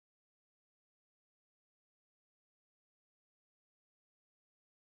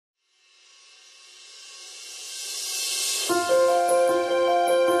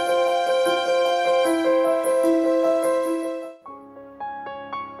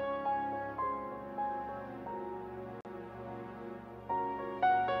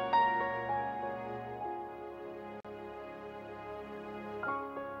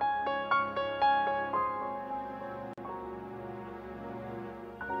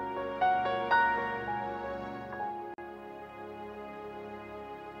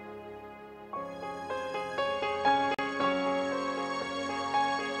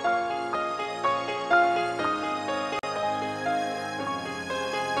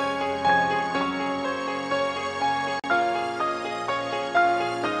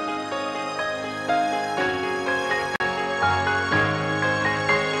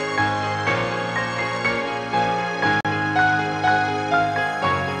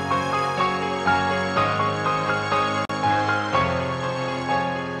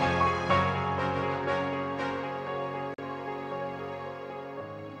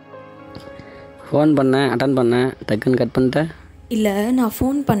Phone பண்ணேன், attend பண்ணேன், டக்குன்னு கட் பண்ணிட்டேன். இல்லை, நான்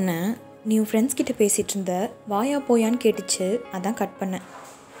ஃபோன் பண்ணேன், நீ உன் ஃப்ரெண்ட்ஸ் கிட்ட பேசிகிட்டு இருந்த, வாயா போயான்னு கேட்டுச்சு, அதான் கட் பண்ணேன்.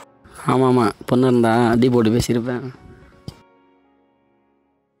 ஆமாம், பொண்ணு இருந்தா அடி போட்டு பேசியிருப்பேன்.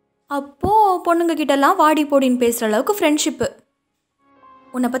 அப்போது பொண்ணுங்க கிட்டலாம் வாடி போடின்னு பேசுகிற அளவுக்கு ஃப்ரெண்ட்ஷிப்பு.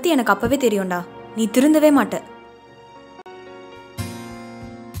 உன்னை பற்றி எனக்கு அப்போவே தெரியும்டா, நீ திருந்தவே மாட்ட.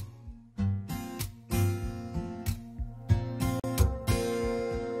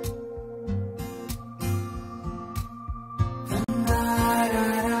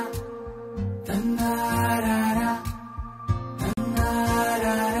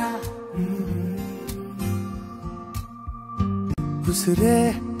 உசுரே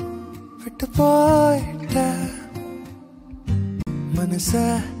விட்டு போயிட்ட, மனச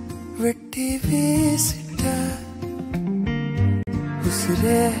வெட்டி வீசிட்ட.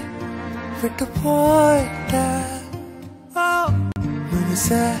 உசுரே விட்டு போயிட்ட,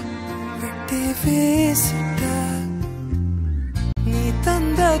 மனச வெட்டி வீசிட்ட. நீ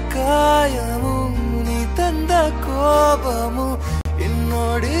தந்த காயமும் நீ தந்த கோபமும்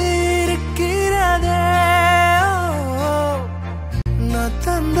என்னோடு இருக்கிறதே. நான்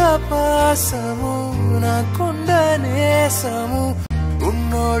தந்த பாசமும் நான் கொண்ட நேசமும்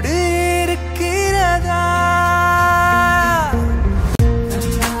உன்னோடு இருக்கிறதா?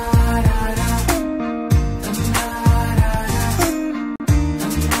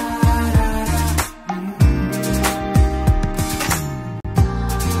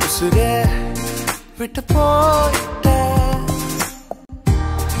 உசுரே விட்டு போயிட்ட,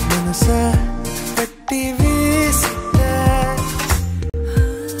 மனச வெட்டி வீசிட்ட.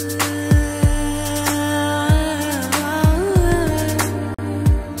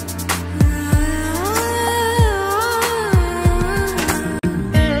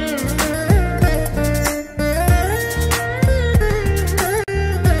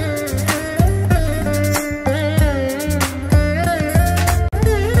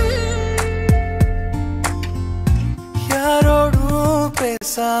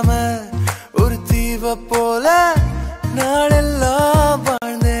 ஒரு தீவ போல நாளெல்லாம்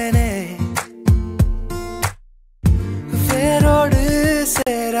வாழ்ந்தேனே, வேரோடு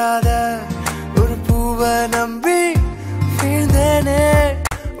சேராத ஒரு பூவை நம்பி வீழ்ந்தேனே.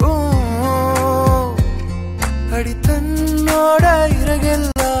 அடி தன்னோட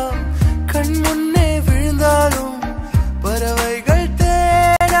இறகெல்லாம் கண் முன்னே விழுந்தாலும் பறவைகள்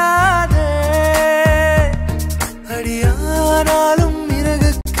தேடாதே. அடியானாலும்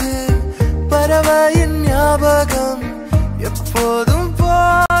பறவையின் ஞாபகம் எப்போதும்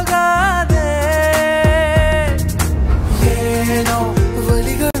போகாதே. ஏனோ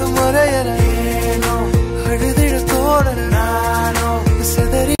வலிகளும் மறையற, ஏனோ அழுதிட தோணல, நானோ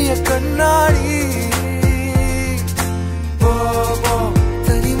சிதறிய கண்ணாடி. போ போ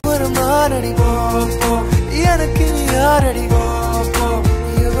தனிமரம் நானடி, போ போ எனக்கு நீ யாரடி, போ போ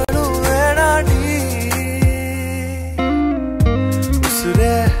எவனும் வேணாடி.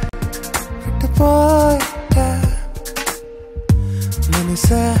 உசுரே போயிட்ட, மனச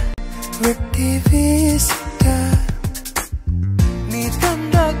வெட்டி வீசிட்ட. நீ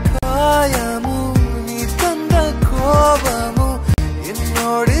தந்த காயமும் நீ தந்த கோபமும்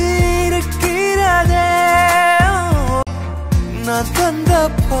என்னோடு இருக்கிறதே. நான் தந்த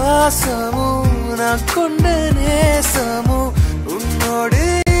பாசமும் நான் கொண்ட நேசமும்